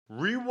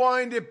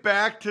Rewind it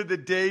back to the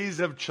days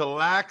of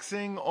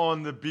chillaxing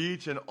on the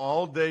beach and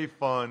all-day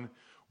fun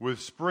with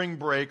Spring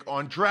Break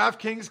on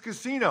DraftKings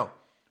Casino.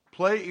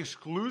 Play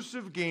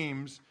exclusive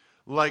games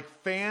like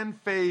Fan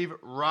Fave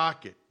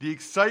Rocket. The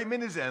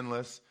excitement is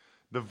endless,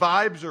 the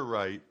vibes are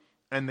right,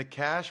 and the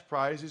cash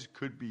prizes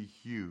could be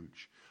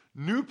huge.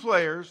 New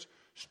players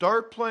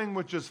start playing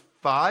with just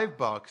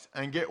 $5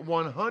 and get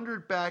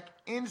 $100 back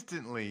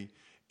instantly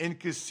in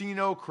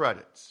casino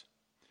credits.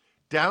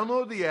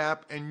 Download the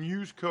app and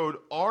use code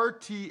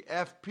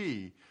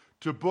RTFP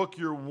to book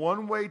your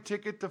one-way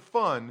ticket to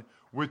fun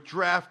with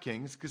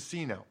DraftKings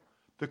Casino.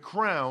 The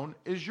crown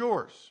is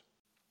yours.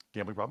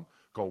 Gambling problem?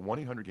 Call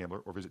 1-800-GAMBLER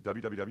or visit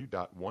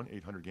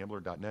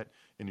www.1800gambler.net.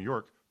 In New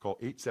York, call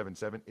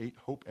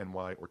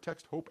 877-8-HOPE-NY or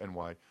text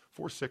HOPE-NY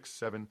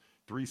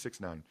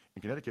 467-369.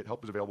 In Connecticut,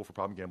 help is available for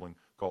problem gambling.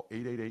 Call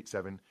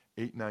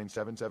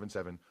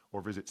 888-7-897-7777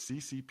 or visit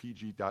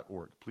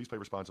ccpg.org. Please play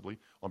responsibly.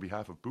 On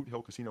behalf of Boot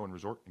Hill Casino and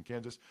Resort in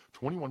Kansas,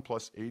 21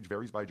 plus, age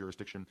varies by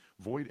jurisdiction,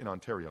 void in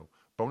Ontario.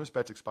 Bonus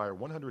bets expire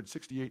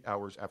 168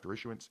 hours after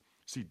issuance.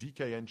 See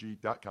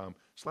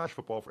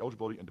dkng.com/football for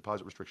eligibility and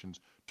deposit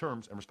restrictions,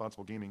 terms, and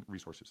responsible gaming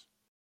resources.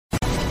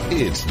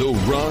 It's the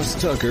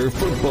Ross Tucker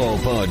Football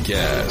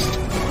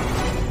Podcast.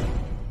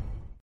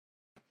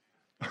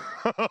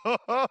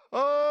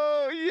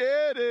 Oh,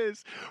 yeah, it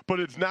is. But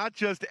it's not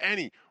just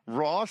any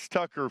Ross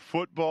Tucker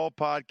Football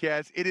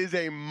Podcast. It is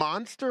a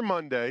Monster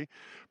Monday,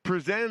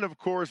 presented, of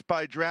course,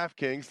 by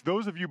DraftKings.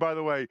 Those of you, by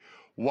the way,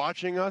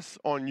 watching us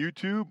on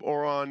YouTube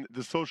or on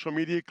the social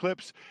media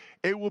clips,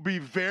 it will be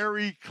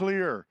very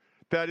clear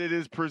that it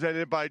is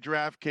presented by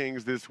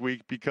DraftKings this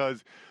week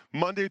because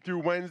Monday through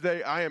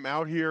Wednesday, I am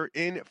out here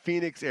in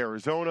Phoenix,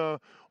 Arizona,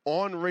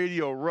 on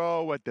Radio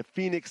Row at the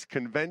Phoenix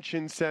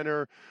Convention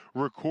Center,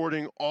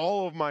 recording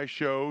all of my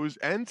shows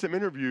and some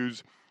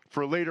interviews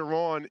for later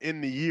on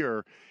in the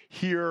year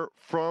here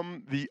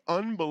from the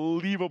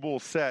unbelievable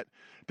set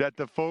that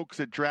the folks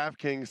at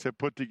DraftKings have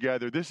put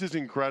together. This is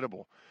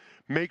incredible.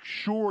 Make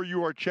sure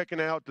you are checking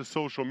out the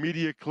social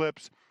media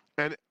clips.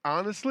 And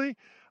honestly,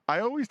 I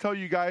always tell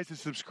you guys to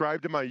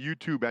subscribe to my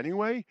YouTube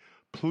anyway.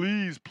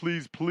 Please,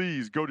 please,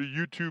 please go to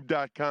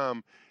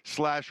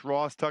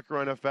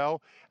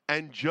youtube.com/RossTuckerNFL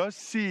and just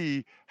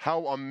see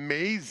how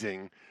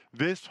amazing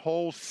this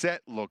whole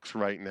set looks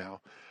right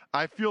now.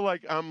 I feel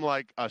like I'm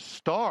like a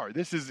star.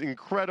 This is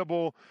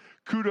incredible.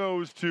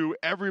 Kudos to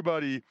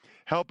everybody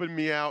helping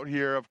me out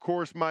here. Of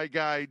course, my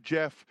guy,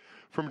 Jeff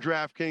from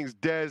DraftKings,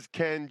 Dez,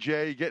 Ken,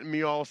 Jay, getting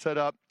me all set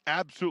up.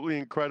 Absolutely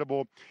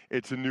incredible.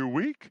 It's a new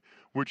week,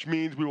 which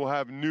means we will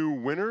have new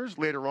winners.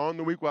 Later on in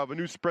the week, we'll have a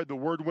new Spread the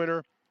Word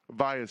winner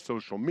via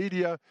social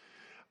media.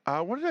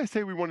 What did I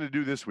say we wanted to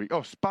do this week?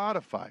 Oh,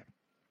 Spotify.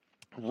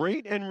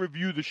 Rate and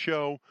review the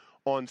show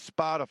on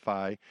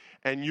Spotify,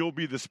 and you'll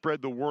be the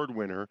Spread the Word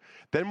winner.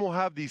 Then we'll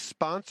have the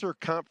sponsor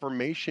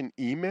confirmation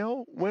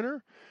email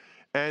winner,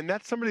 and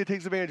that's somebody that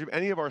takes advantage of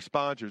any of our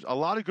sponsors. A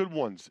lot of good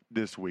ones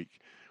this week.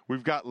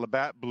 We've got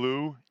Labatt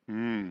Blue.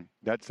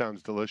 That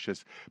sounds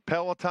delicious.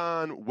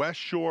 Peloton, West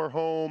Shore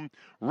Home,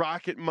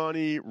 Rocket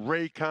Money,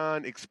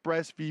 Raycon,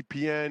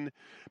 ExpressVPN.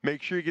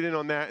 Make sure you get in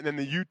on that. And then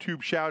the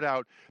YouTube shout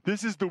out.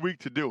 This is the week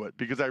to do it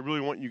because I really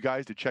want you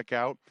guys to check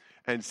out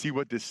and see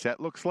what this set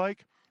looks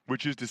like,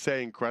 which is to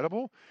say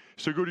incredible.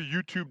 So go to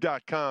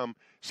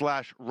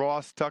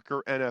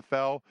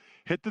youtube.com/RossTuckerNFL,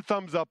 hit the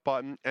thumbs up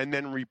button, and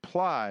then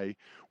reply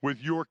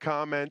with your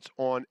comments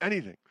on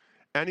anything,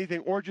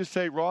 or just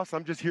say, Ross,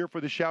 I'm just here for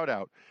the shout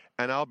out,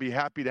 and I'll be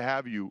happy to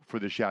have you for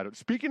the shout out.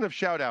 Speaking of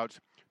shout outs,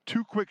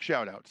 two quick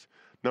shout outs.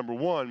 Number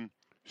one,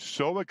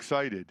 so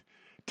excited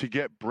to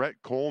get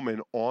Brett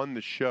Coleman on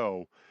the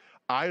show.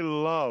 I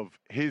love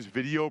his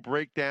video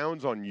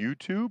breakdowns on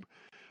YouTube.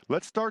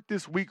 Let's start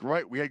this week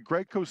right. We had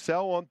Greg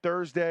Cosell on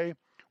Thursday.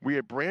 We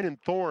had Brandon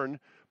Thorne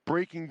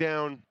breaking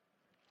down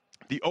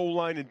the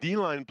O-line and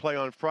D-line play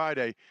on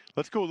Friday.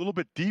 Let's go a little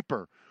bit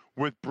deeper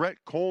with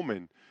Brett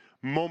Coleman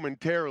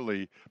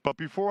momentarily. But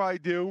before I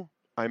do,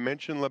 I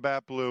mentioned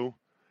Labatt Blue.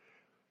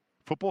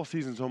 Football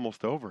season's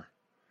almost over.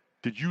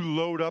 Did you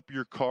load up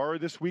your car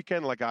this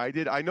weekend like I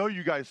did? I know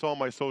you guys saw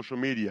my social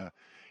media.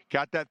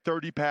 Got that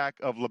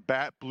 30-pack of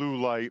Labatt Blue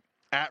Light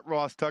at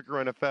Ross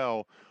Tucker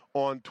NFL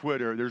on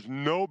Twitter. There's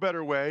no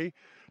better way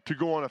to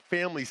go on a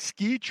family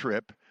ski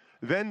trip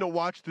than to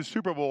watch the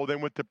Super Bowl than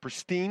with the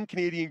pristine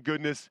Canadian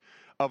goodness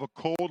of a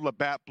cold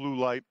Labatt Blue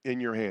Light in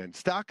your hand.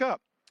 Stock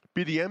up.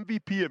 Be the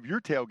MVP of your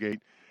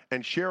tailgate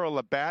and share a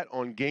Labatt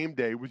on game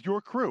day with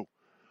your crew.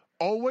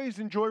 Always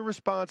enjoy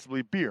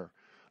responsibly. Beer,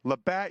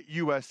 Labatt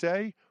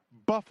USA,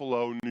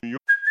 Buffalo, New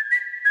York.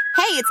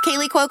 Hey, it's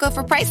Kaylee Cuoco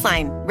for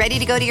Priceline. Ready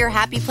to go to your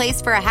happy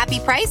place for a happy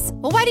price?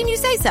 Well, why didn't you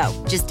say so?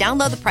 Just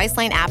download the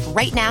Priceline app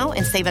right now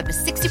and save up to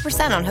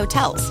 60% on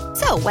hotels.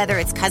 So whether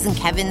it's Cousin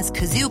Kevin's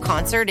Kazoo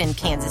Concert in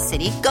Kansas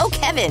City, go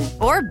Kevin,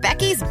 or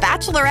Becky's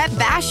Bachelorette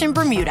Bash in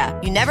Bermuda,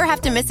 you never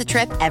have to miss a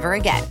trip ever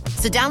again.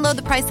 So download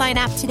the Priceline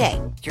app today.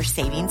 Your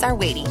savings are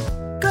waiting.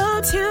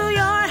 Go to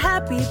your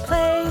happy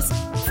place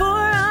for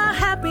a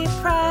happy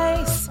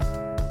price.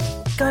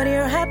 Go to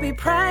your happy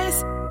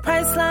price,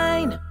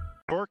 Priceline.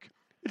 York,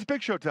 it's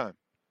Big Show time.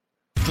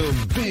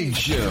 The Big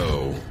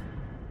Show.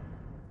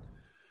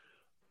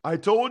 I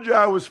told you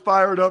I was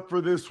fired up for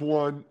this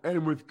one,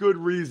 and with good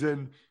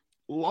reason.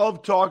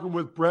 Love talking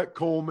with Brett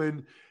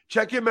Kollmann.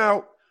 Check him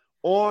out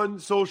on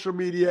social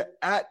media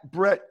at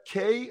Brett,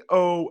 Kollmann.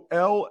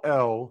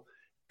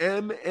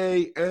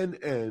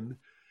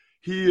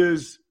 He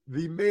is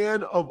the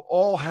man of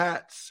all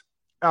hats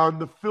on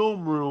the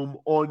Film Room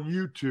on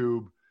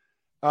YouTube.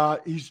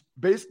 He's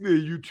basically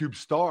a YouTube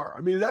star.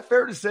 I mean, is that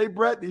fair to say,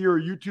 Brett, that you're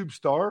a YouTube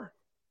star?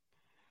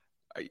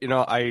 You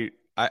know, I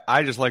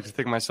just like to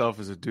think of myself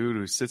as a dude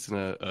who sits in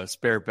a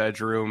spare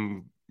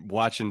bedroom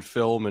watching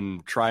film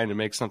and trying to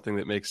make something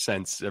that makes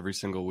sense every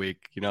single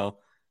week, you know?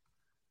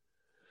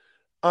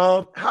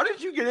 How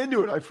did you get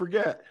into it? I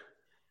forget.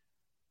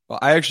 Well,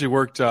 I actually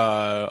worked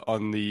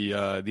on the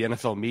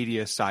NFL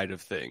media side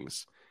of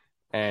things.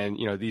 And,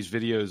 you know, these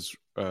videos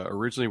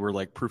originally were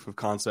like proof of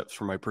concepts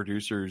for my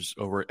producers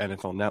over at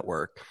NFL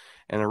Network.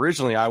 And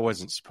originally I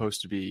wasn't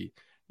supposed to be,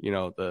 you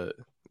know,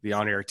 the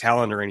on-air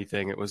talent or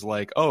anything. It was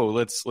like, oh,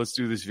 let's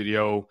do this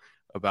video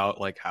about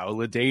like how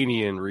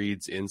LaDainian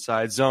reads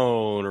inside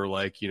zone, or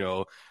like, you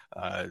know,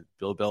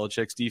 Bill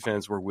Belichick's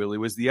defense where Willie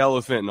was the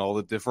elephant, and all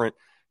the different,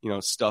 you know,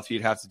 stuff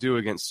he'd have to do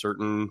against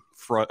certain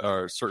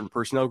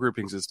personnel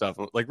groupings and stuff,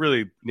 like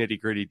really nitty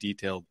gritty,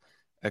 detailed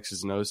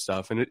X's and O's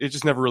stuff. And it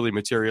just never really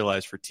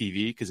materialized for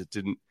TV because it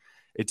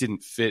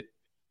didn't fit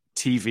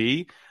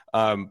TV.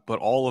 But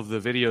all of the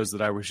videos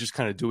that I was just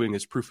kind of doing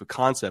as proof of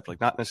concept,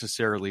 like not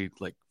necessarily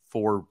like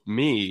for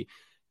me,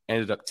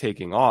 ended up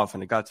taking off.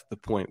 And it got to the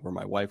point where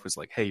my wife was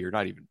like, hey, you're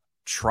not even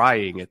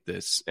trying at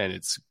this and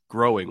it's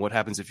growing. What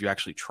happens if you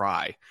actually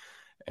try?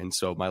 And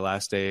so my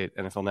last day at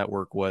NFL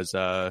Network was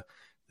the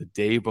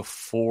day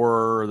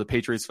before the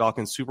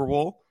Patriots-Falcons Super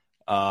Bowl.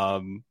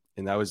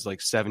 And that was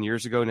like 7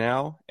 years ago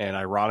now. And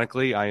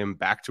ironically, I am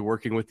back to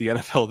working with the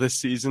NFL this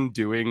season,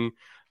 doing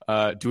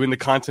the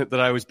content that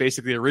I was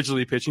basically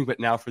originally pitching, but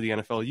now for the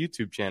NFL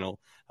YouTube channel,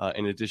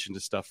 in addition to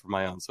stuff for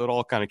my own. So it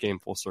all kind of came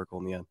full circle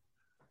in the end.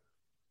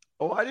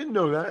 Oh, I didn't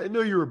know that. I didn't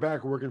know you were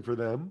back working for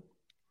them.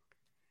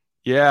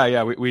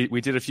 Yeah.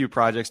 We did a few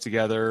projects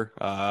together,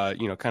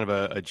 you know, kind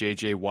of a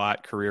J.J.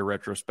 Watt career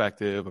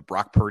retrospective, a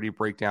Brock Purdy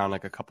breakdown,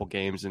 like a couple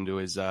games into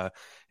his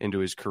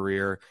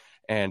career.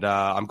 And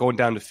I'm going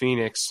down to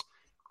Phoenix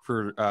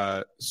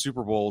for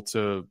Super Bowl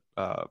to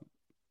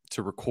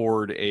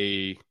record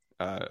a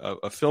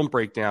film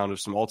breakdown of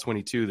some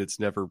All-22 that's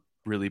never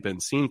really been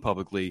seen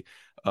publicly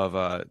of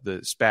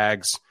the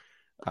Spags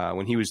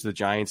when he was the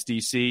Giants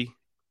DC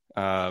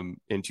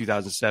in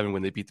 2007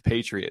 when they beat the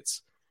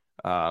Patriots.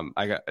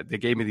 They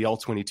gave me the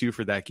All-22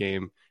 for that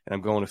game, and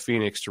I'm going to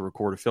Phoenix to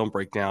record a film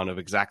breakdown of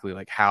exactly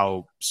like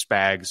how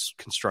Spags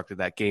constructed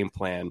that game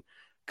plan.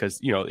 Because,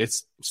 you know,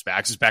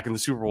 Spags is back in the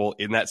Super Bowl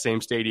in that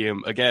same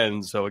stadium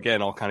again. So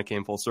again, all kind of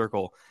came full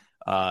circle.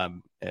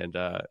 And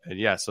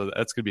yeah, so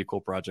that's going to be a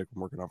cool project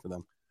I'm working on for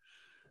them.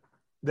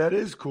 That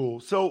is cool.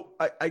 So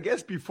I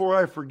guess before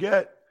I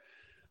forget,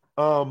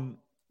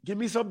 give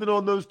me something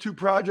on those two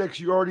projects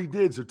you already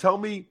did. So tell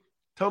me,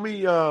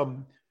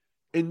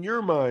 in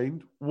your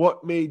mind,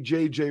 what made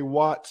J.J.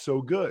 Watt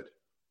so good?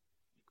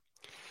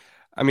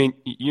 I mean,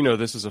 you know,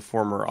 this is a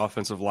former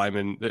offensive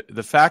lineman.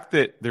 The fact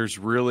that there's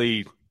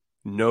really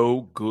no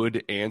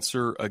good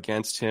answer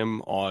against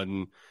him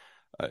on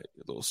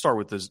we'll start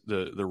with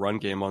the run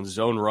game on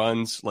zone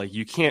runs. Like,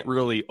 you can't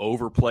really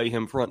overplay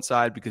him front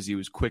side because he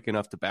was quick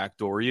enough to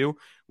backdoor you,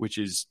 which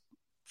is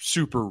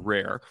super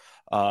rare.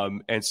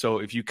 And so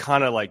if you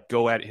kind of like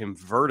go at him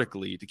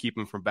vertically to keep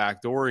him from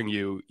backdooring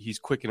you, he's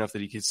quick enough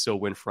that he can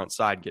still win front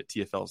side, get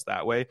TFLs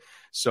that way.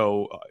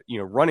 So, you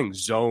know, running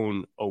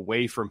zone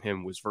away from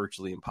him was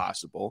virtually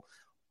impossible.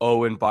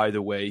 Oh, and by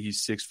the way,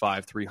 he's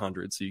 6'5",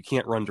 300, so you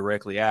can't run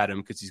directly at him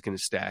because he's going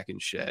to stack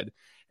and shed.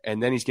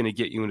 And then he's going to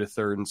get you into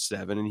 3rd and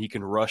 7, and he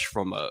can rush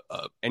from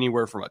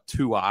anywhere from a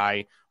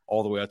 2-eye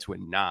all the way up to a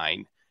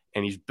 9,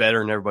 and he's better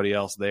than everybody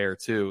else there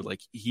too.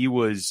 Like, he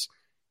was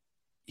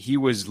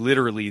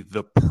literally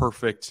the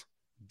perfect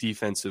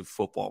defensive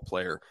football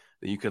player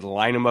that you could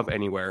line him up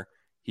anywhere.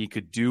 He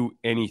could do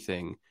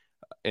anything,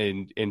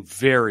 and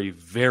very,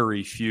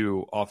 very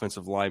few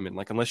offensive linemen,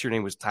 like unless your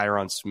name was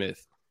Tyron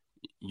Smith,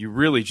 you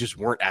really just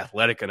weren't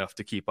athletic enough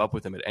to keep up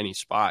with him at any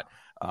spot.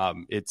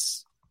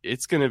 It's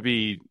going to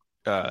be,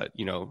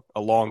 you know, a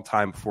long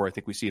time before I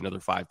think we see another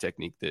 5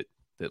 technique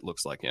that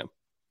looks like him.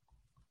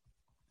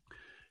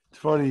 It's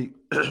funny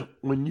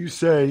when you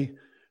say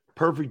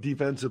perfect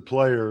defensive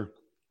player,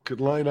 could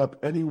line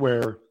up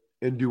anywhere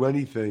and do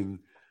anything.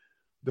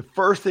 The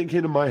first thing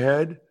came to my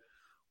head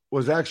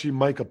was actually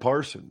Micah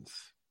Parsons,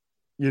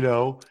 you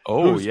know?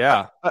 Oh,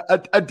 yeah.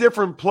 A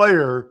different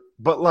player,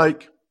 but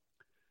like,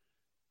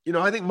 you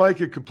know, I think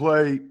Micah could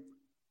play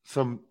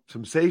some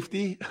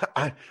safety.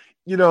 I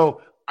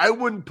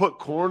wouldn't put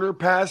corner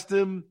past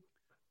him.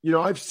 You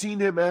know, I've seen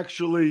him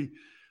actually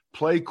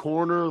play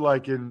corner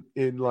like in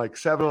like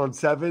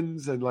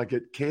 7-on-7s and like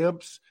at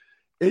camps.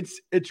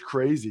 It's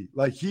crazy.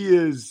 Like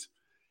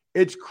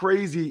it's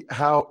crazy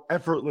how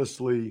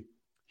effortlessly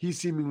he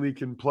seemingly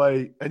can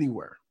play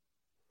anywhere.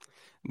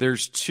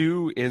 There's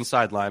two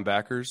inside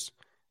linebackers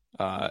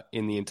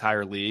in the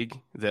entire league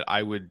that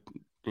I would,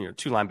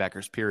 two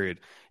linebackers, period,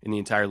 in the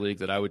entire league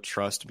that I would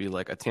trust to be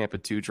like a Tampa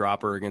 2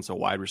 dropper against a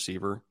wide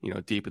receiver,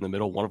 deep in the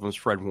middle. One of them is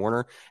Fred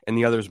Warner, and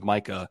the other is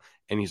Micah,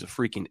 and he's a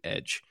freaking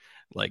edge.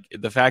 Like,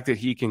 the fact that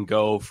he can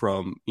go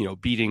from,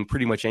 beating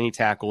pretty much any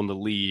tackle in the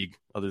league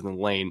other than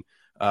Lane,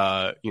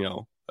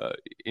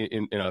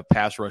 in a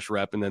pass rush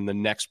rep, and then the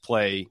next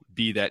play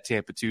be that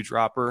Tampa 2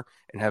 dropper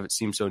and have it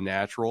seem so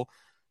natural.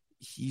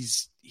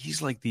 He's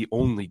like the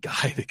only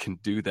guy that can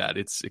do that.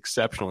 It's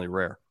exceptionally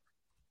rare.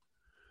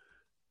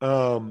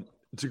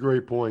 It's a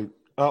great point.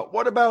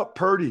 What about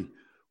Purdy?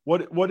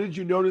 What did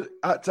you notice?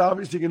 It's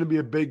obviously going to be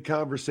a big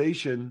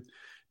conversation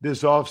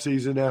this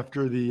offseason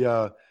after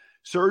the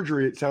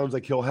surgery. It sounds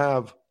like he'll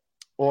have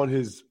on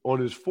his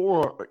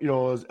forearm,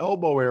 his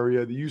elbow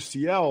area, the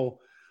UCL.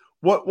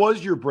 What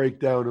was your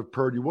breakdown of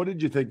Purdy? What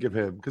did you think of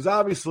him? Because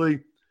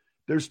obviously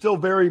there's still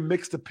very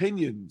mixed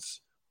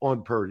opinions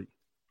on Purdy.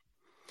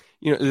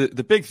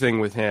 The big thing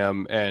with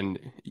him, and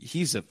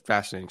he's a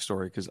fascinating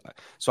story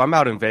so I'm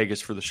out in Vegas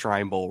for the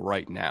Shrine Bowl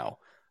right now,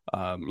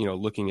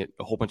 looking at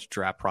a whole bunch of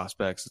draft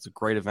prospects. It's a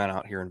great event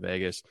out here in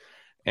Vegas,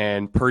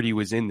 and Purdy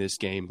was in this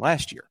game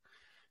last year,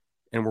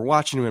 and we're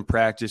watching him in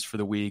practice for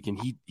the week, and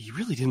he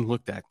really didn't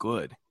look that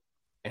good.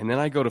 And then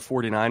I go to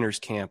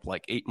 49ers camp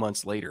like 8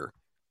 months later,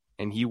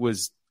 and he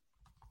was,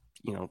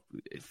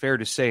 fair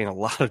to say in a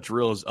lot of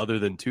drills other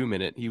than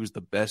 2-minute, he was the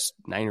best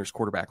Niners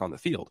quarterback on the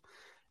field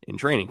in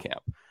training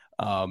camp.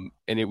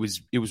 And it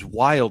was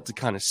wild to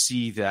kind of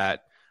see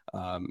that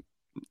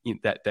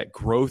that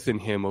growth in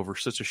him over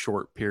such a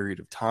short period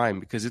of time,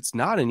 because it's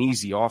not an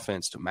easy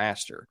offense to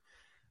master.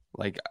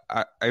 Like,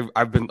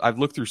 I've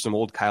looked through some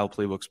old Kyle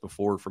playbooks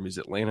before from his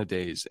Atlanta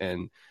days,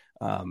 and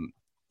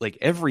like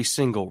every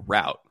single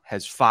route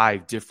has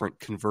 5 different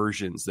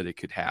conversions that it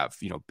could have,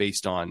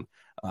 based on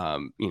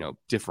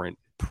different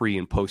pre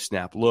and post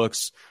snap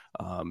looks.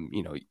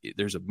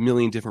 There's a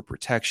million different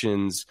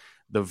protections.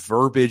 The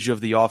verbiage of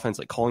the offense,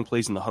 like calling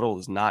plays in the huddle,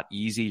 is not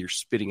easy. You're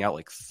spitting out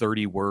like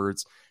 30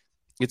 words.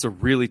 It's a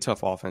really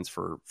tough offense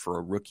for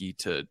a rookie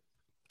to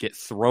get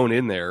thrown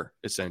in there,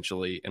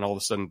 essentially, and all of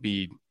a sudden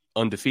be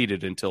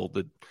undefeated until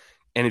the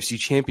NFC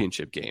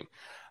Championship game.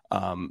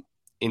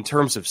 In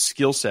terms of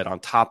skill set, on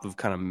top of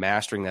kind of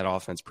mastering that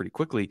offense pretty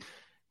quickly,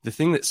 the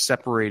thing that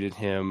separated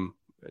him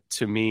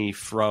to me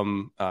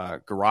from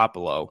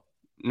Garoppolo,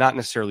 not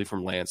necessarily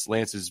from Lance.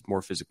 Lance is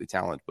more physically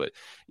talented, but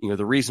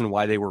the reason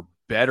why they were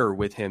better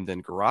with him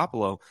than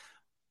Garoppolo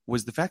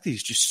was the fact that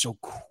he's just so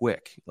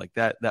quick. Like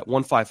that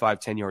 1.55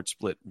 10-yard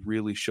split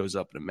really shows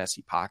up in a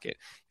messy pocket,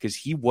 because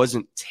he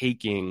wasn't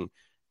taking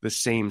the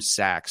same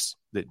sacks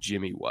that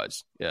Jimmy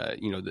was.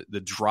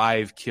 The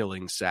drive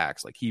killing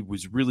sacks. Like, he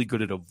was really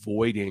good at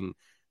avoiding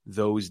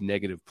those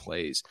negative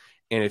plays.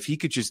 And if he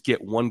could just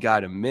get one guy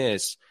to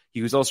miss,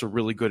 he was also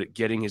really good at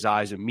getting his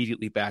eyes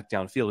immediately back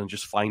downfield and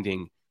just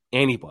finding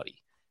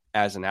anybody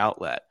as an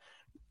outlet.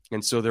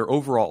 And so their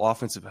overall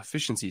offensive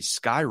efficiency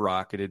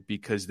skyrocketed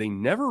because they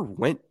never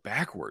went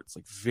backwards.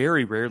 Like,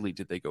 very rarely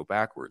did they go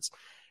backwards.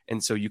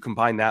 And so you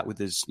combine that with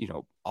his,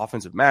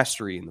 offensive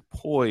mastery and the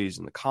poise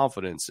and the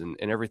confidence and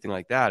everything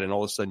like that. And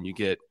all of a sudden you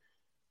get,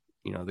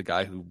 the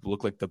guy who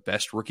looked like the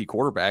best rookie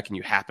quarterback, and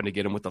you happen to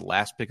get him with the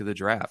last pick of the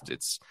draft.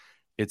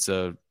 It's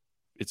a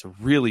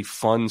really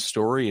fun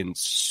story and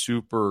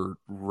super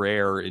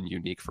rare and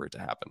unique for it to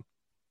happen.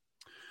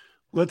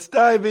 Let's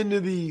dive into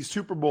the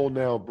Super Bowl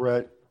now,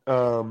 Brett,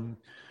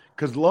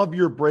 because love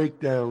your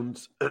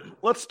breakdowns.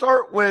 Let's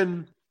start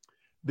when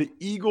the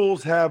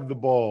Eagles have the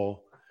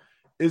ball.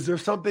 Is there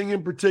something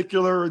in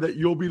particular that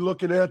you'll be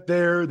looking at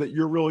there that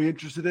you're really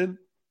interested in?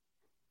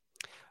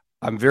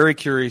 I'm very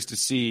curious to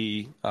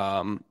see,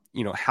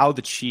 how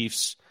the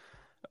Chiefs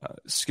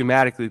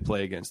schematically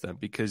play against them,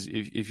 because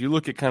if you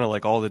look at kind of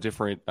like all the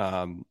different,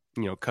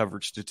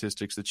 coverage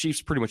statistics, the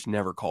Chiefs pretty much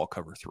never call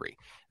cover 3.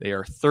 They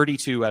are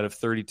 32 out of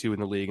 32 in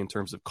the league in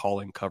terms of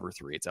calling cover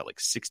 3. It's at like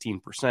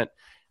 16%.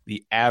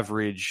 The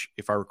average,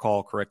 if I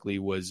recall correctly,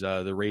 was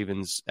the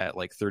Ravens at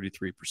like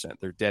 33%.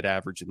 They're dead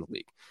average in the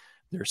league.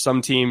 There are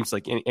some teams,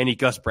 like any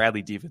Gus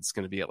Bradley defense, is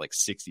going to be at like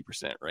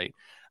 60%, right?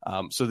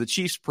 So the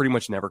Chiefs pretty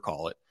much never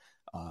call it.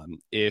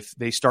 If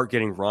they start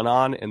getting run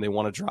on and they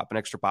want to drop an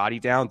extra body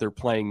down, they're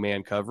playing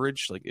man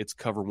coverage. Like, it's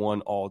cover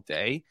 1 all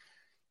day.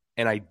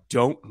 And I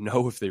don't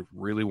know if they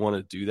really want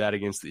to do that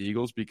against the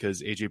Eagles,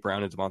 because A.J.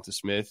 Brown and Devonta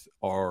Smith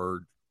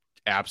are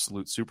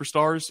absolute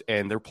superstars,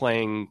 and they're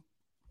playing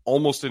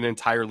almost an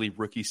entirely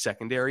rookie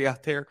secondary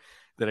out there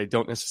that I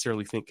don't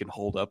necessarily think can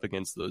hold up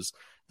against those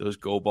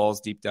go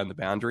balls deep down the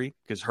boundary,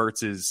 because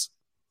Hurts has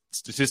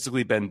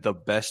statistically been the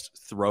best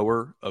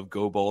thrower of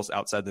go balls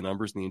outside the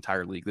numbers in the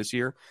entire league this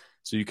year.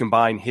 So you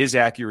combine his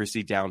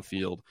accuracy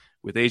downfield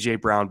with A.J.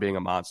 Brown being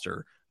a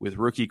monster, with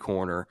rookie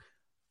corner.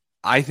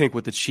 I think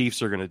what the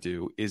Chiefs are going to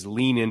do is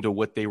lean into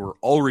what they were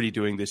already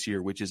doing this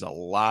year, which is a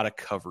lot of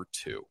cover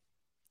 2.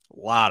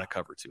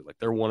 Like,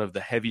 they're one of the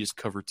heaviest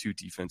cover 2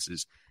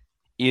 defenses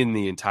in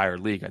the entire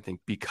league, I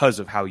think, because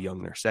of how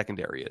young their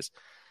secondary is.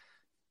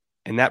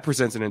 And that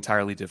presents an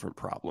entirely different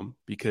problem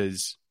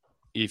because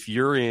if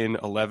you're in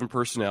 11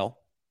 personnel,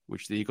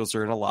 which the Eagles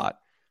are in a lot,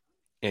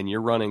 and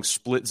you're running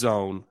split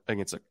zone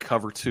against a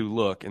cover 2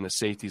 look and the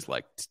safety's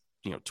like,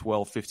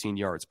 12, 15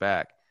 yards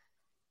back,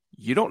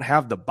 you don't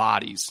have the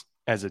bodies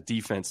as a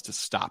defense to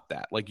stop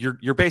that. Like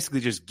you're basically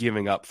just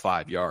giving up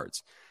 5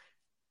 yards.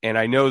 And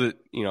I know that,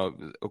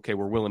 okay,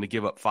 we're willing to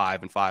give up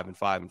 5 and 5 and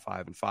 5 and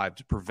 5 and 5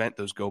 to prevent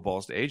those go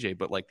balls to AJ,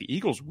 but like the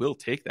Eagles will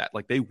take that.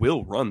 Like they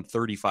will run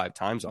 35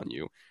 times on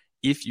you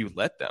if you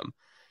let them.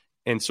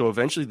 And so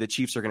eventually the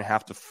Chiefs are going to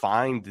have to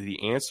find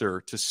the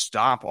answer to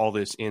stop all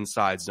this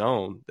inside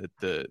zone that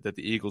the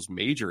Eagles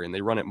major in.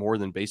 They run it more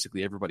than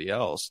basically everybody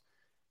else,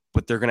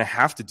 but they're going to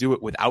have to do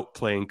it without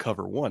playing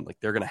cover 1. Like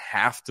they're going to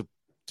have to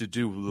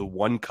do the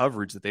one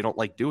coverage that they don't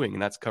like doing,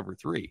 and that's cover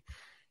 3.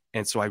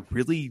 And so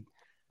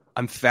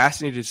I'm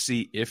fascinated to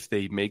see if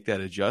they make that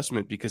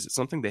adjustment because it's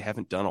something they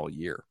haven't done all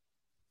year.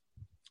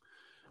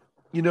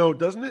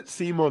 Doesn't it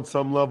seem on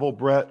some level,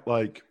 Brett,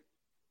 like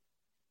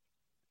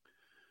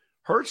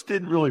Hurts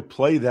didn't really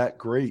play that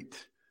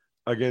great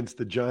against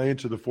the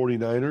Giants or the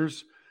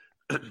 49ers.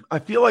 I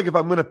feel like if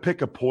I'm going to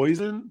pick a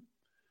poison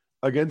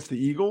against the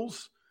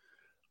Eagles,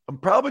 I'm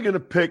probably going to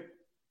pick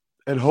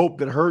and hope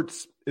that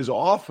Hurts is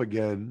off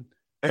again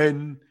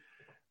and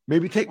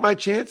maybe take my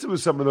chances with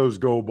some of those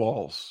go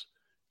balls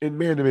in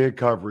man-to-man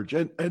coverage.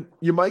 And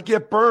you might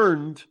get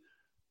burned,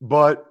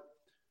 but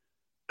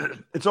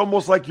it's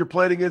almost like you're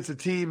playing against a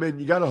team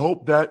and you got to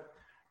hope that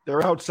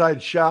their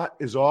outside shot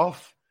is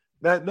off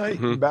that night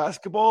in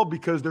basketball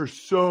because they're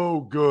so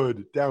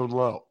good down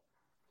low.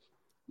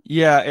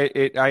 Yeah,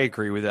 I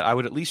agree with it. I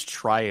would at least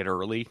try it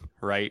early,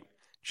 right?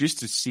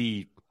 Just to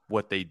see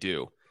what they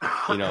do.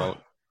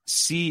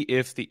 See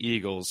if the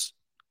Eagles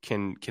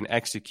can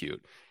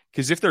execute.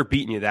 Because if they're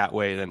beating you that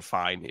way, then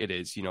fine. It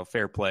is,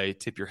 fair play,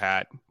 tip your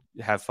hat,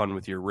 have fun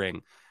with your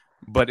ring.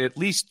 But at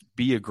least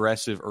be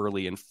aggressive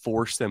early and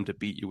force them to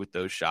beat you with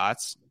those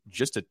shots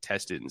just to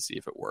test it and see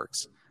if it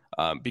works.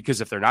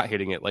 Because if they're not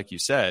hitting it, like you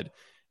said,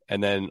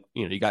 and then,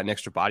 you got an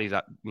extra body,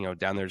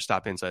 down there to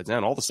stop inside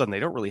zone, all of a sudden they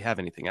don't really have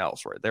anything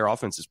else, right? Their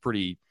offense is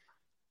pretty,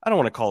 I don't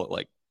want to call it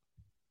like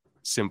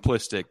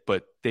simplistic,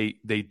 but they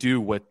do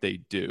what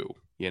they do,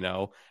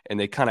 and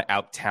they kind of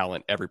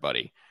out-talent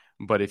everybody.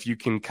 But if you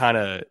can kind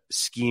of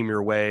scheme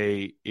your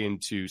way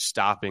into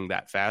stopping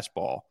that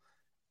fastball,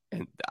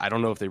 and I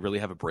don't know if they really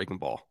have a breaking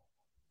ball.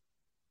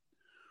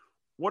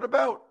 What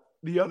about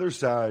the other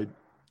side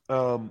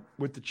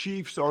with the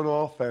Chiefs on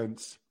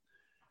offense?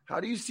 How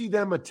do you see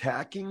them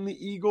attacking the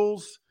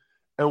Eagles?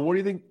 And what do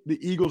you think the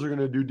Eagles are going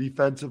to do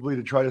defensively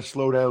to try to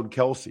slow down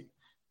Kelce?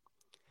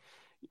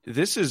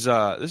 This is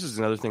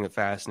another thing that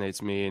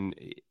fascinates me. And,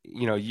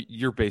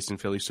 you're based in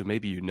Philly, so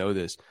maybe you know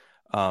this.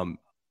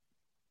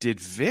 Did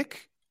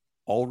Vic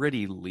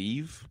already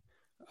leave?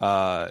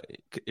 Or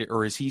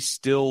is he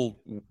still,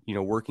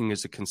 working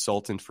as a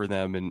consultant for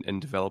them and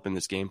developing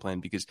this game plan?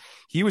 Because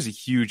he was a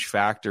huge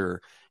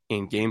factor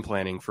in game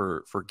planning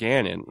for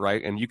Gannon,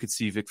 right? And you could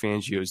see Vic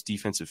Fangio's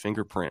defensive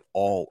fingerprint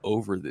all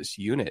over this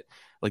unit.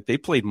 Like they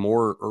played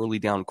more early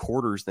down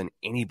quarters than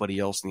anybody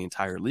else in the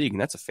entire league, and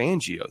that's a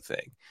Fangio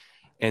thing.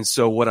 And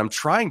so what I'm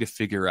trying to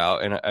figure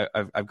out, and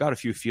I've got a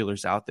few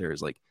feelers out there,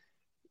 is like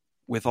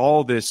with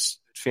all this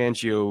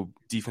Fangio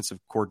defensive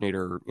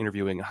coordinator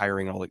interviewing and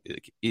hiring and all,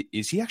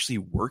 is he actually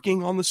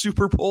working on the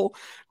Super Bowl?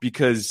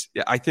 Because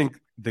I think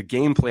the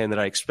game plan that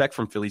I expect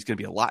from Philly is going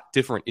to be a lot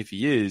different if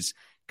he is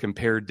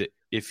compared to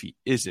if he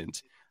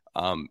isn't.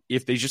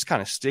 If they just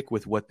kind of stick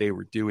with what they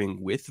were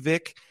doing with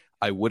Vic,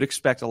 I would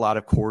expect a lot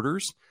of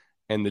quarters.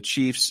 And the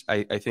Chiefs,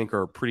 I think,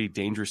 are a pretty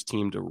dangerous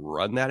team to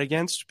run that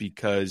against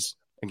because,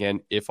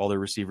 again, if all their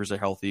receivers are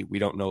healthy, we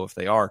don't know if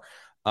they are.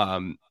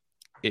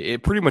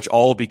 It pretty much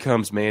all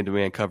becomes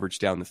man-to-man coverage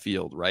down the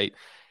field, right?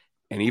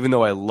 And even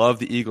though I love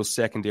the Eagles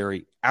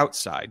secondary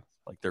outside,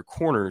 like their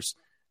corners,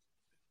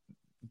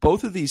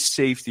 both of these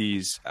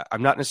safeties,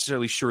 I'm not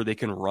necessarily sure they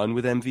can run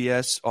with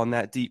MVS on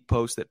that deep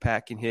post that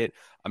Pat can hit.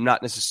 I'm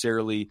not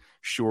necessarily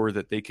sure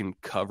that they can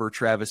cover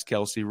Travis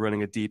Kelce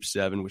running a deep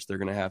 7, which they're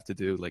going to have to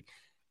do. Like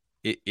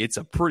it's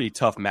a pretty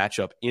tough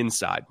matchup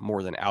inside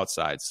more than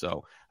outside.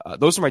 So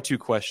those are my two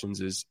questions: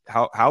 is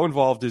how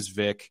involved is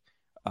Vic?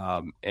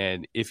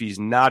 And if he's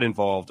not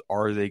involved,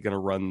 are they going to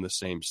run the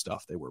same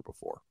stuff they were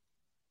before?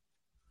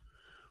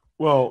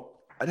 Well,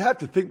 I'd have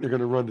to think they're going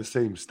to run the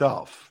same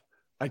stuff.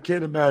 I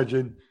can't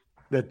imagine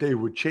that they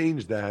would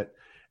change that.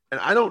 And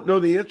I don't know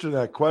the answer to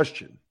that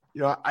question.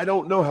 I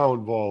don't know how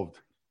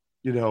involved,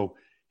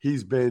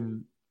 he's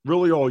been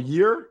really all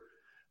year.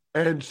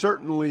 And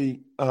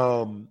certainly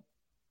now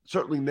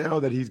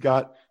that he's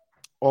got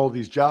all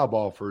these job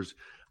offers,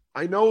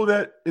 I know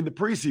that in the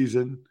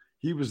preseason,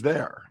 he was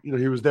there.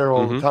 He was there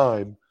all the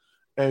time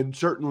and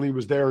certainly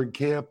was there in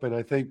camp. And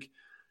I think,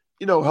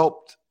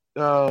 helped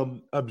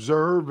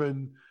observe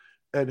and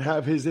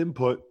have his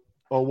input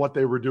on what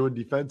they were doing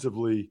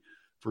defensively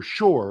for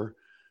sure.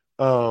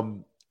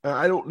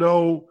 I don't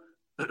know,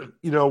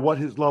 what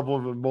his level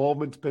of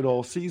involvement's been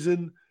all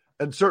season,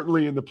 and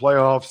certainly in the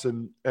playoffs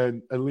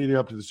and leading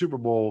up to the Super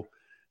Bowl,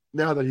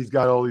 now that he's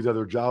got all these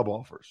other job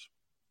offers?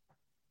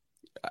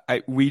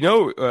 We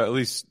know, at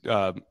least,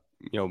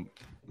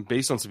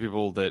 based on some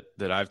people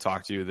that I've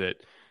talked to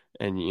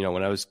and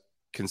when I was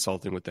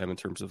consulting with them in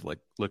terms of like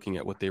looking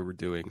at what they were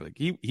doing, like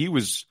he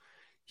was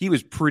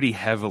pretty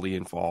heavily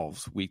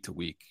involved week to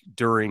week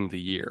during the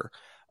year.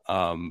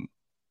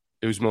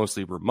 It was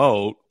mostly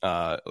remote.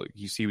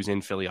 He was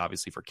in Philly,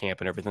 obviously, for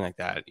camp and everything like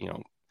that,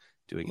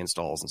 doing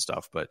installs and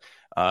stuff. But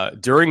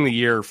during the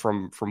year,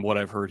 from what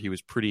I've heard, he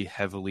was pretty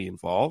heavily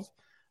involved.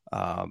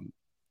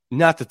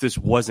 Not that this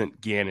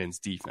wasn't Gannon's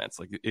defense.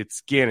 Like,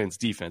 it's Gannon's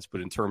defense,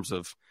 but in terms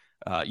of,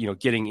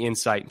 getting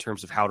insight in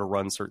terms of how to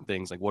run certain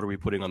things, like what are we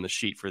putting on the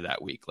sheet for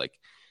that week? Like,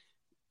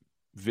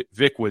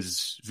 Vic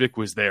was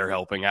there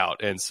helping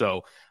out. And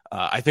so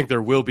I think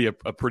there will be a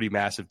pretty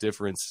massive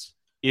difference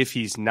if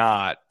he's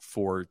not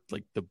for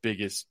like the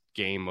biggest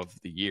game of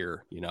the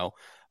year,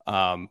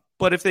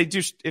 but if they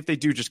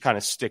do just kind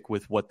of stick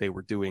with what they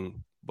were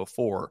doing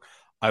before,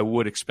 I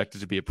would expect it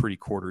to be a pretty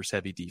quarters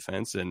heavy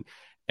defense. And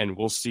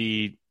we'll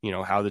see,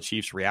 how the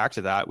Chiefs react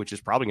to that, which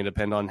is probably going to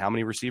depend on how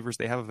many receivers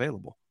they have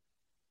available.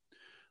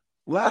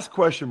 Last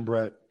question,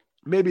 Brett.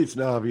 Maybe it's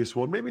an obvious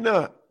one, maybe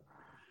not.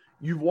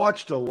 You've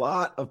watched a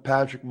lot of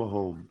Patrick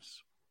Mahomes.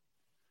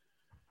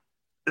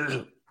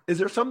 Is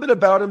there something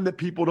about him that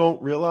people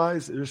don't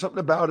realize? Is there something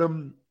about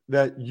him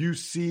that you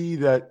see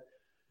that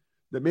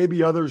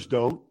maybe others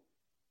don't?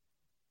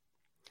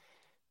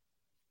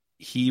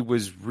 He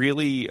was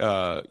really,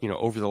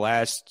 over the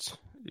last,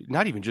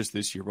 not even just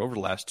this year, but over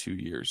the last 2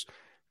 years,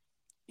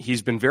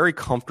 he's been very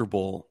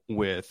comfortable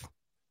with,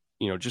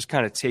 just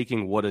kind of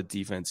taking what a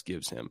defense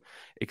gives him.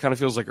 It kind of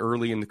feels like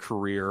early in the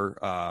career,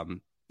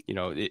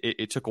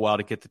 it took a while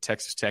to get the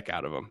Texas Tech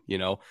out of him,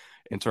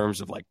 in terms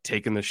of like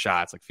taking the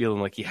shots, like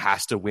feeling like he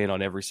has to win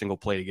on every single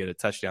play to get a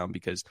touchdown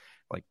because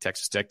like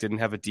Texas Tech didn't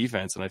have a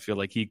defense. And I feel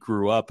like he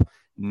grew up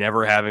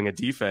never having a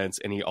defense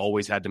and he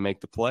always had to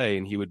make the play,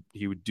 and he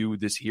would do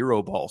this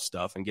hero ball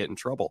stuff and get in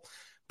trouble.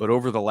 But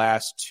over the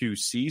last 2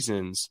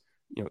 seasons,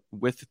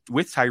 with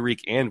Tyreek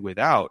and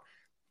without,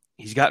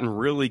 he's gotten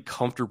really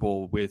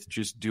comfortable with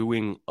just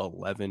doing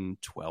 11,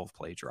 12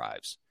 play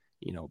drives,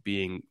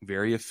 being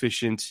very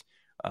efficient,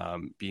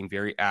 being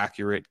very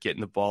accurate,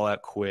 getting the ball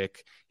out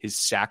quick. His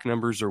sack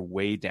numbers are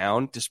way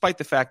down, despite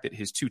the fact that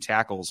his 2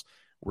 tackles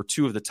were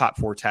 2 of the top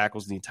 4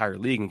 tackles in the entire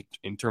league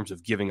in terms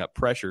of giving up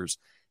pressures.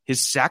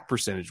 His sack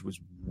percentage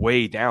was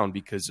way down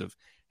because of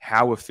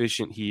how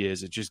efficient he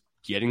is at just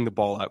getting the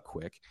ball out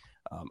quick.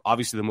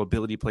 Obviously, the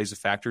mobility plays a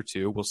factor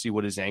too. We'll see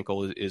what his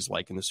ankle is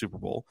like in the Super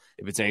Bowl.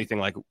 If it's anything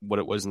like what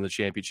it was in the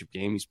championship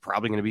game, he's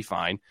probably going to be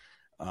fine.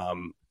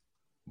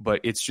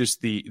 But it's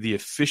just the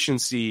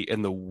efficiency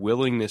and the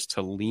willingness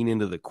to lean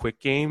into the quick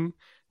game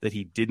that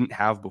he didn't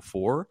have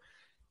before.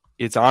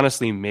 It's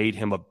honestly made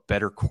him a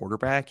better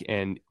quarterback.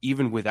 And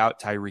even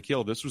without Tyreek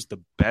Hill, this was the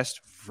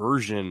best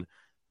version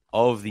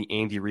of the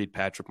Andy Reid,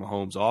 Patrick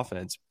Mahomes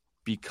offense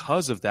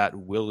because of that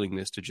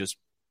willingness to just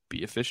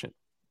be efficient.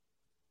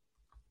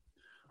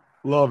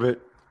 Love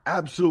it.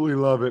 Absolutely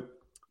love it.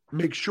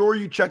 Make sure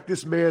you check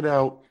this man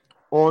out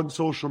on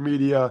social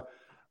media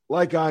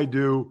like I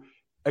do.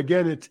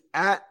 Again, it's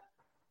at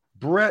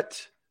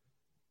Brett,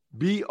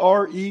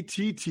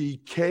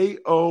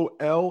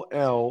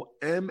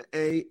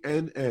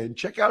 BRETTKOLLMANN.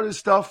 Check out his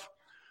stuff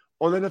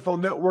on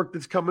NFL Network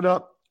that's coming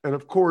up. And,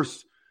 of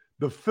course,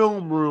 the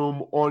Film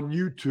Room on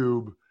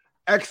YouTube.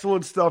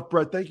 Excellent stuff,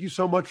 Brett. Thank you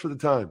so much for the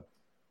time.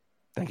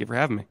 Thank you for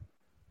having me.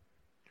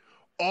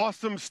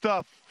 Awesome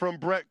stuff from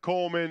Brett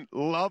Kollmann.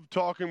 Love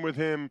talking with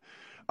him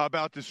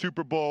about the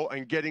Super Bowl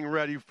and getting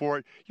ready for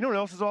it. You know what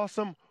else is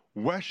awesome?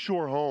 West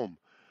Shore Home.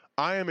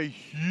 I am a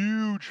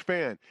huge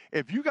fan.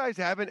 If you guys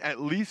haven't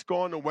at least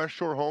gone to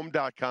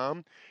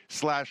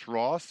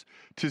westshorehome.com/Ross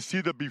to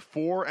see the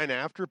before and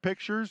after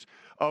pictures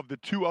of the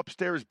 2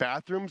 upstairs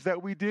bathrooms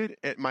that we did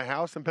at my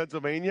house in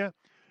Pennsylvania,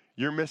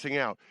 you're missing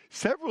out.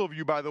 Several of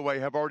you, by the way,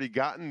 have already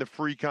gotten the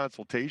free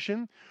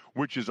consultation,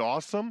 which is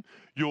awesome.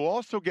 You'll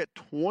also get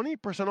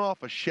 20%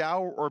 off a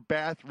shower or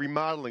bath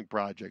remodeling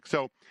project.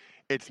 So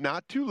it's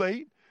not too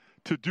late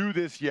to do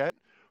this yet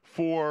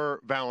for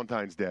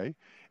Valentine's Day.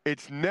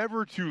 It's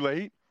never too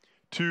late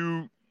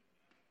to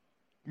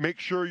make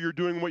sure you're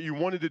doing what you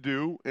wanted to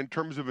do in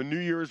terms of a New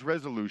Year's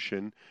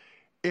resolution.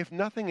 If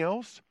nothing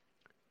else,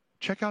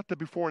 check out the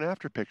before and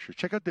after pictures.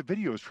 Check out the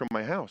videos from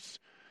my house.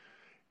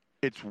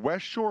 It's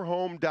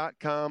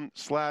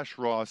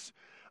westshorehome.com/Ross.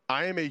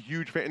 I am a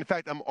huge fan. In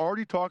fact, I'm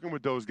already talking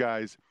with those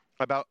guys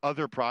about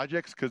other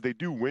projects because they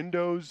do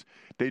windows,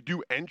 they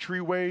do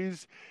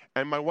entryways,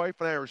 and my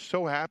wife and I are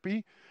so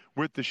happy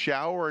with the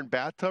shower and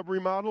bathtub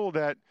remodel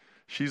that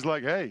she's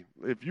like, hey,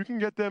 if you can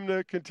get them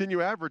to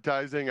continue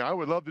advertising, I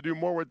would love to do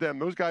more with them.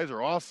 Those guys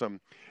are awesome.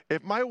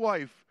 If my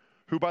wife,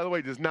 who, by the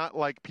way, does not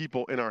like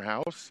people in our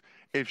house,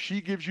 if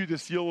she gives you the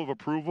seal of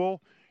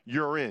approval,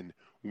 you're in.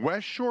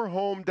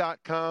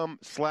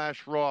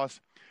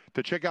 westshorehome.com/Ross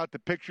to check out the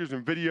pictures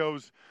and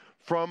videos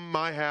from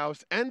my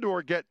house and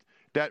or get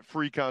that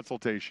free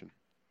consultation.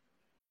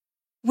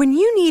 When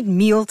you need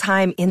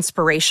mealtime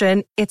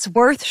inspiration, it's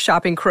worth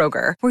shopping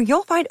Kroger, where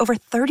you'll find over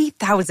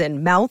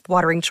 30,000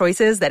 mouth-watering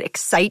choices that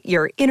excite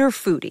your inner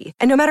foodie.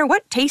 And no matter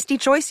what tasty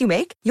choice you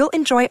make, you'll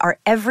enjoy our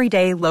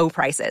everyday low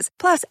prices,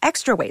 plus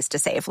extra ways to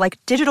save, like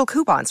digital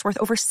coupons worth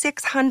over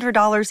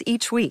 $600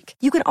 each week.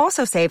 You can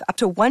also save up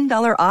to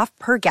 $1 off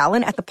per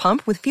gallon at the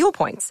pump with fuel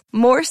points.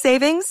 More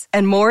savings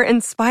and more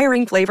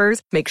inspiring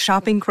flavors make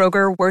shopping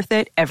Kroger worth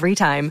it every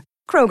time.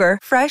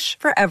 Kroger, fresh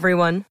for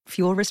everyone.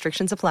 Fuel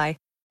restrictions apply.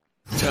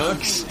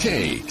 Tux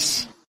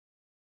Takes.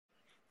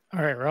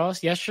 All right,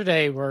 Ross.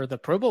 Yesterday were the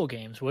Pro Bowl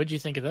games. What did you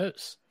think of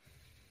those?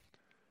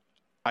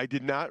 I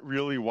did not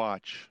really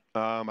watch.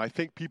 I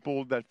think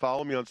people that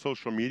follow me on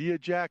social media,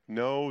 Jack,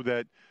 know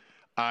that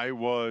I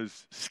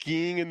was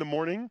skiing in the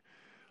morning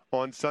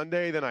on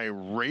Sunday. Then I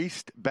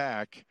raced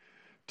back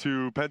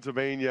to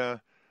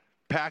Pennsylvania,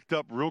 packed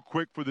up real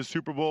quick for the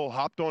Super Bowl,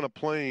 hopped on a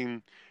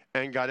plane,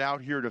 and got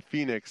out here to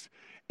Phoenix.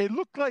 It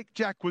looked like,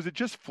 Jack, was it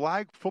just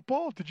flag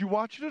football? Did you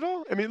watch it at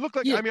all? I mean, it looked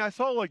like, I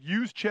saw like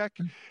Juszczyk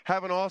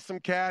have an awesome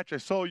catch. I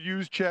saw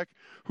Juszczyk,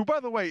 who, by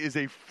the way, is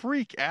a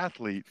freak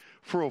athlete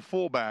for a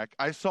fullback.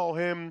 I saw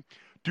him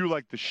do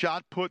like the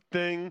shot put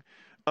thing,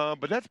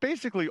 but that's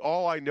basically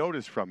all I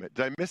noticed from it.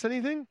 Did I miss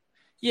anything?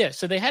 Yeah,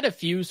 so they had a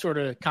few sort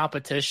of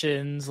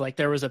competitions. Like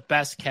there was a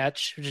best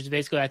catch, which is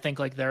basically, I think,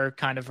 like their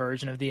kind of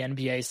version of the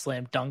NBA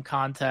slam dunk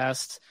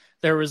contest.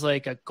 There was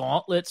like a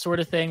gauntlet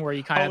sort of thing where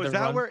you kind of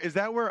is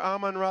that where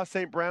Amon-Ra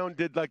St. Brown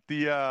did like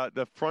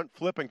the front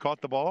flip and caught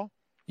the ball?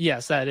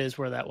 Yes, that is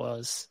where that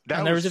was.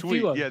 That was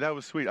sweet. Yeah, that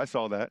was sweet. I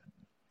saw that.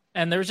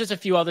 And there was just a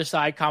few other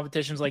side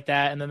competitions like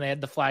that, and then they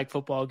had the flag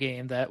football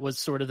game that was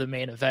sort of the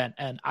main event.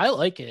 And I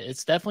like it.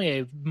 It's definitely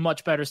a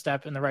much better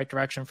step in the right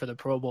direction for the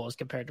Pro Bowl as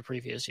compared to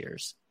previous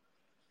years.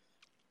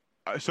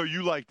 So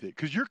you liked it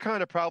because you're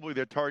kind of probably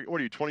their target.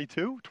 What are you,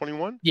 22,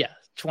 21? Yeah,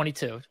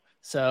 22.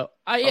 So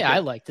I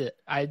liked it.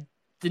 I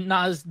did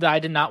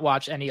not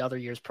watch any other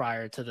years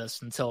prior to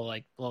this until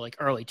like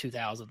early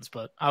 2000s,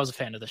 but I was a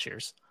fan of this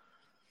year's.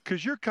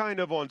 Because you're kind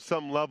of on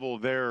some level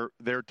their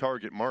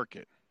target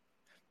market.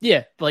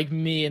 Yeah, like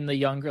me and the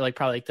younger, like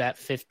probably like that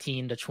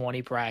 15 to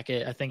 20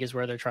 bracket, I think is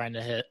where they're trying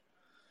to hit.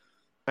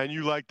 And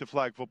you like the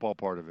flag football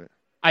part of it?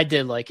 I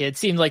did like it. It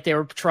seemed like they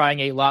were trying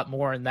a lot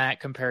more in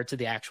that compared to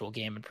the actual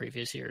game in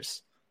previous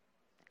years.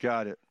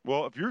 Got it.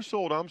 Well, if you're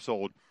sold, I'm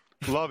sold.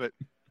 Love it.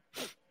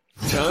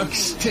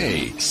 Tux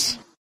Takes.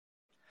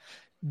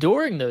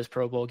 During those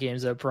Pro Bowl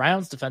games, the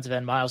Browns defensive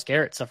end Myles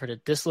Garrett suffered a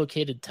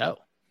dislocated toe.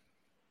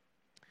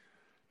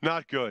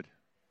 Not good.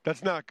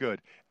 That's not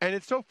good. And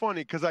it's so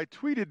funny because I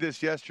tweeted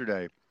this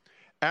yesterday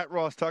at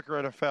Ross Tucker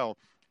NFL,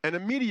 and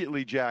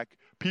immediately, Jack,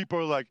 people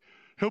are like,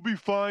 he'll be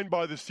fine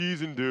by the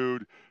season,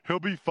 dude. He'll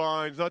be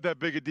fine. It's not that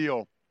big a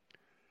deal.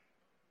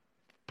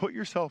 Put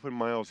yourself in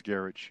Myles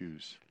Garrett's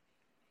shoes.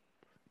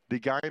 The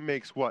guy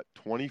makes, what,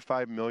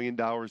 $25 million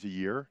a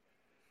year?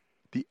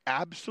 The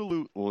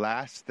absolute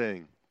last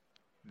thing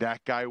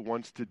that guy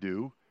wants to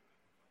do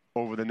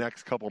over the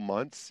next couple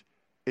months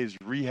is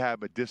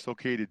rehab a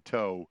dislocated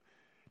toe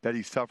that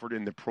he suffered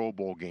in the Pro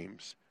Bowl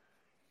games.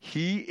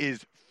 He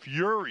is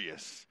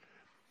furious.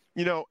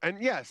 You know,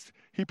 and yes,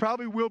 he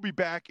probably will be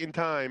back in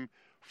time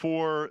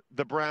for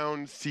the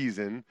Browns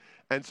season.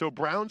 And so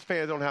Browns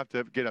fans don't have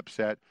to get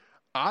upset.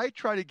 I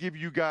try to give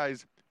you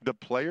guys the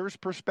player's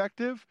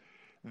perspective.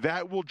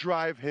 That will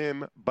drive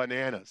him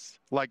bananas.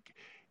 Like,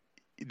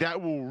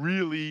 that will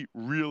really,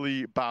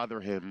 really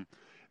bother him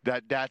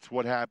that that's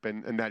what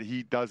happened and that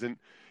he doesn't.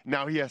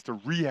 Now he has to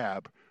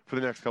rehab for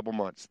the next couple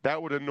months.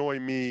 That would annoy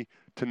me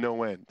to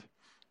no end.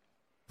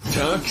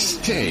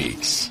 Tux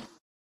Takes.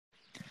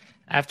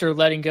 After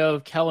letting go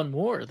of Kellen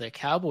Moore, the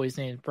Cowboys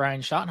named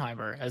Brian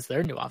Schottenheimer as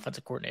their new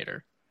offensive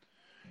coordinator.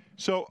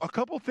 So a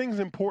couple things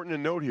important to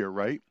note here,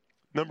 right?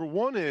 Number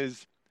one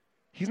is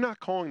he's not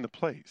calling the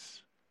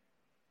plays.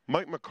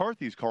 Mike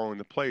McCarthy's calling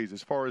the plays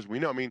as far as we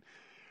know. I mean,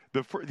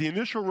 the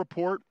initial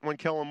report when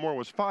Kellen Moore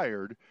was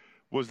fired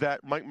was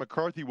that Mike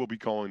McCarthy will be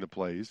calling the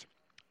plays.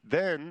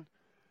 Then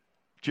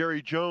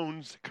Jerry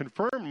Jones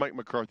confirmed Mike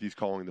McCarthy's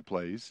calling the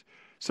plays.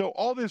 So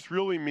all this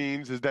really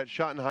means is that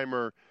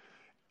Schottenheimer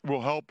will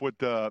help with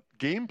the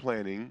game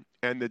planning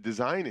and the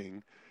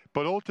designing,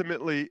 but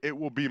ultimately it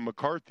will be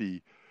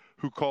McCarthy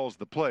who calls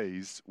the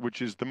plays,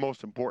 which is the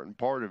most important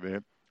part of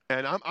it.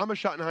 And I'm a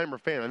Schottenheimer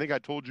fan. I think I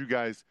told you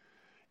guys,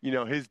 you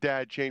know, his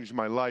dad changed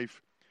my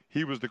life.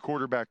 He was the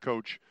quarterback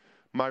coach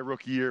my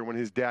rookie year when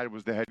his dad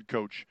was the head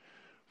coach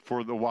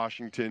for the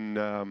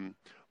Washington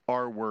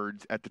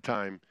R-Words at the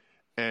time.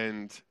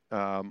 And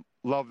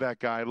love that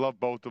guy. Love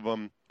both of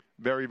them.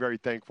 Very, very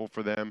thankful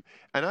for them.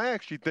 And I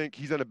actually think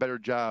he's done a better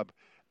job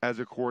as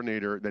a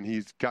coordinator than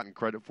he's gotten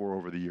credit for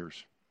over the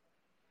years.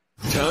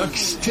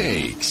 Tux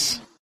Takes.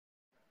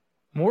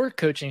 More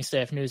coaching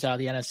staff news out of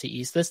the NFC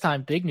East. This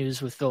time, big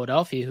news with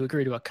Philadelphia, who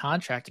agreed to a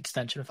contract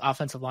extension with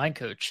offensive line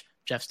coach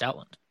Jeff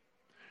Stoutland.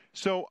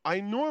 So I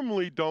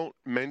normally don't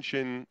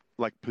mention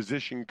like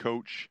position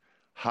coach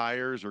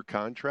hires or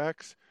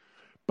contracts,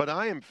 but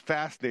I am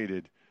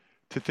fascinated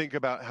to think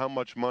about how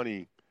much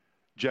money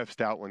Jeff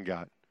Stoutland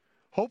got.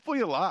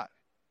 Hopefully a lot.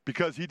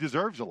 because he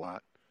deserves a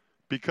lot,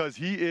 because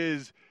he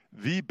is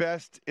the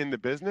best in the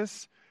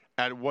business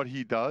at what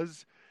he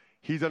does.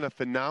 He's done a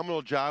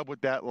phenomenal job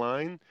with that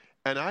line.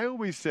 And I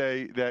always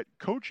say that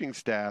coaching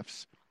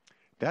staffs,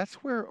 that's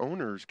where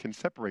owners can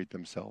separate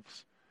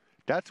themselves.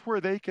 That's where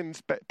they can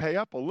pay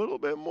up a little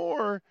bit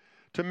more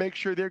to make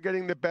sure they're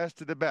getting the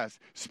best of the best.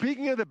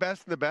 Speaking of the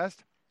best of the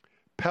best,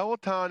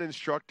 Peloton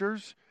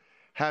instructors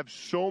have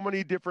so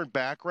many different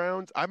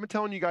backgrounds. I've been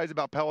telling you guys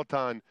about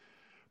Peloton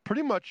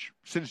pretty much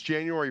since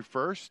January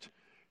 1st.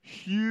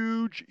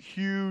 Huge,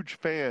 huge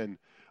fan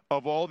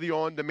of all the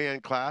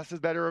on-demand classes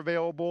that are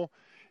available.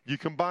 You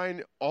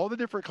combine all the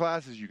different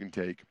classes you can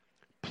take,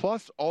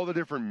 plus all the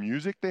different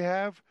music they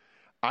have.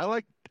 I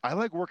like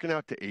working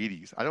out to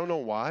 80s. I don't know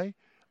why.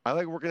 I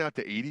like working out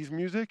to 80s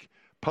music.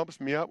 Pumps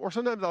me up. Or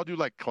sometimes I'll do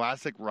like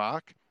classic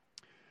rock.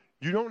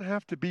 You don't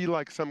have to be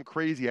like some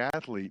crazy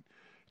athlete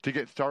to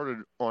get started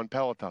on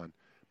Peloton.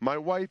 My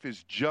wife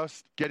is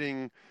just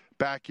getting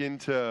back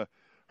into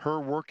her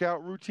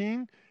workout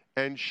routine,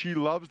 and she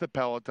loves the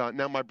Peloton.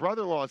 Now, my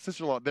brother-in-law and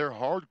sister-in-law, they're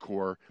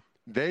hardcore.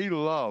 They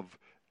love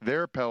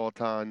their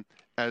Peloton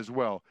as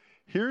well.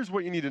 Here's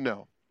what you need to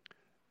know.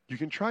 You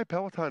can try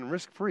Peloton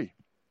risk-free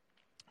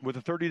with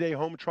a 30-day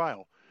home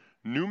trial.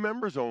 New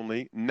members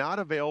only, not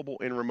available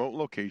in remote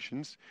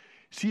locations.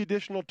 See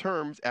additional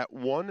terms at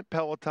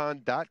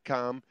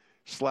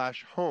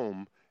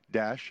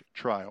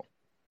onepeloton.com/home-trial.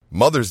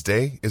 Mother's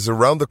Day is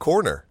around the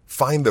corner.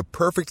 Find the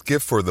perfect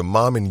gift for the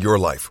mom in your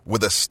life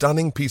with a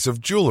stunning piece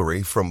of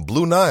jewelry from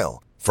Blue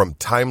Nile. From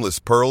timeless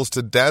pearls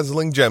to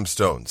dazzling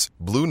gemstones,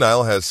 Blue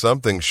Nile has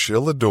something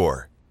she'll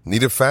adore.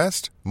 Need it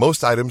fast?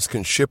 Most items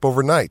can ship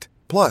overnight.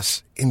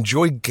 Plus,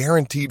 enjoy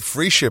guaranteed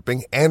free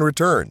shipping and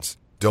returns.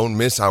 Don't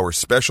miss our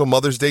special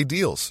Mother's Day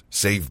deals.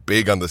 Save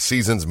big on the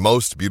season's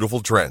most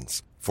beautiful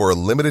trends. For a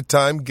limited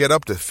time, get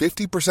up to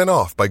 50%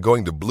 off by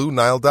going to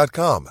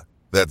BlueNile.com.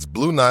 That's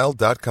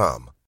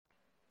BlueNile.com.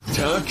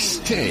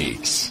 Tux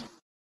Takes.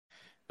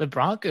 The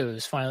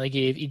Broncos finally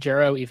gave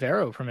Ejiro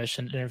Evero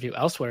permission to interview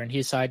elsewhere, and he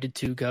decided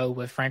to go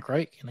with Frank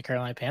Reich and the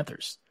Carolina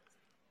Panthers.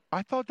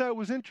 I thought that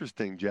was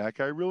interesting, Jack.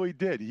 I really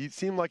did. He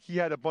seemed like he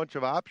had a bunch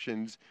of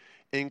options,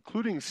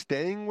 including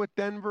staying with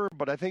Denver,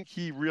 but I think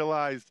he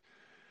realized,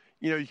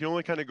 you can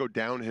only kind of go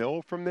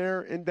downhill from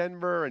there in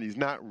Denver, and he's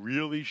not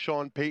really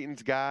Sean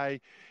Payton's guy.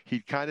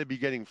 He'd kind of be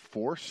getting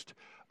forced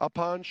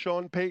upon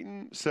Sean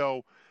Payton.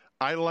 So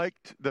I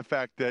liked the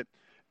fact that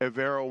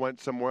Evero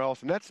went somewhere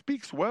else. And that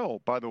speaks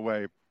well, by the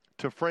way,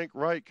 to Frank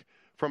Reich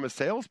from a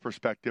sales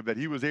perspective, that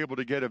he was able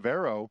to get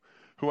Evero,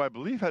 who I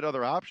believe had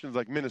other options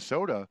like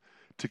Minnesota,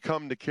 to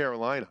come to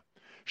Carolina.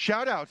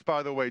 Shout-outs,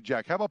 by the way,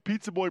 Jack. How about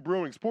Pizza Boy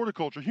Brewing,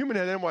 Sporticulture,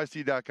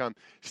 HumanHeadNYC.com,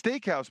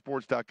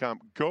 SteakhouseSports.com,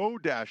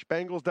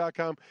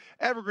 Go-Bengals.com,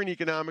 Evergreen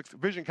Economics,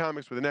 Vision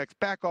Comics with an X,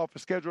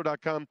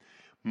 BackOfficeSchedule.com,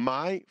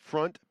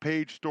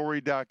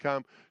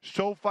 MyFrontPageStory.com.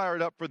 So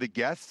fired up for the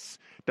guests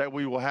that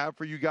we will have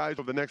for you guys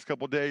over the next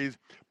couple of days.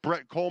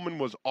 Brett Coleman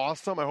was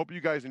awesome. I hope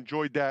you guys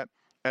enjoyed that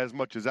as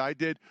much as I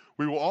did.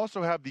 We will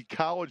also have the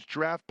College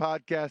Draft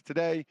Podcast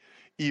today,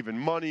 Even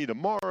Money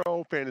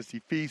tomorrow,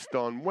 Fantasy Feast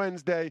on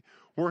Wednesday.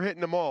 We're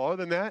hitting them all. Other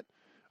than that,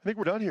 I think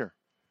we're done here.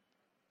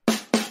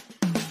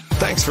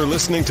 Thanks for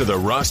listening to the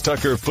Ross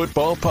Tucker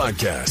Football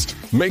Podcast.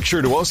 Make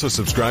sure to also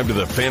subscribe to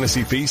the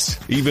Fantasy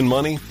Feast, Even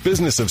Money,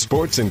 Business of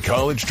Sports, and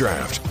College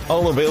Draft.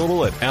 All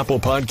available at Apple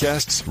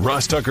Podcasts,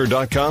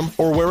 RossTucker.com,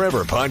 or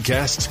wherever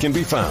podcasts can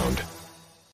be found.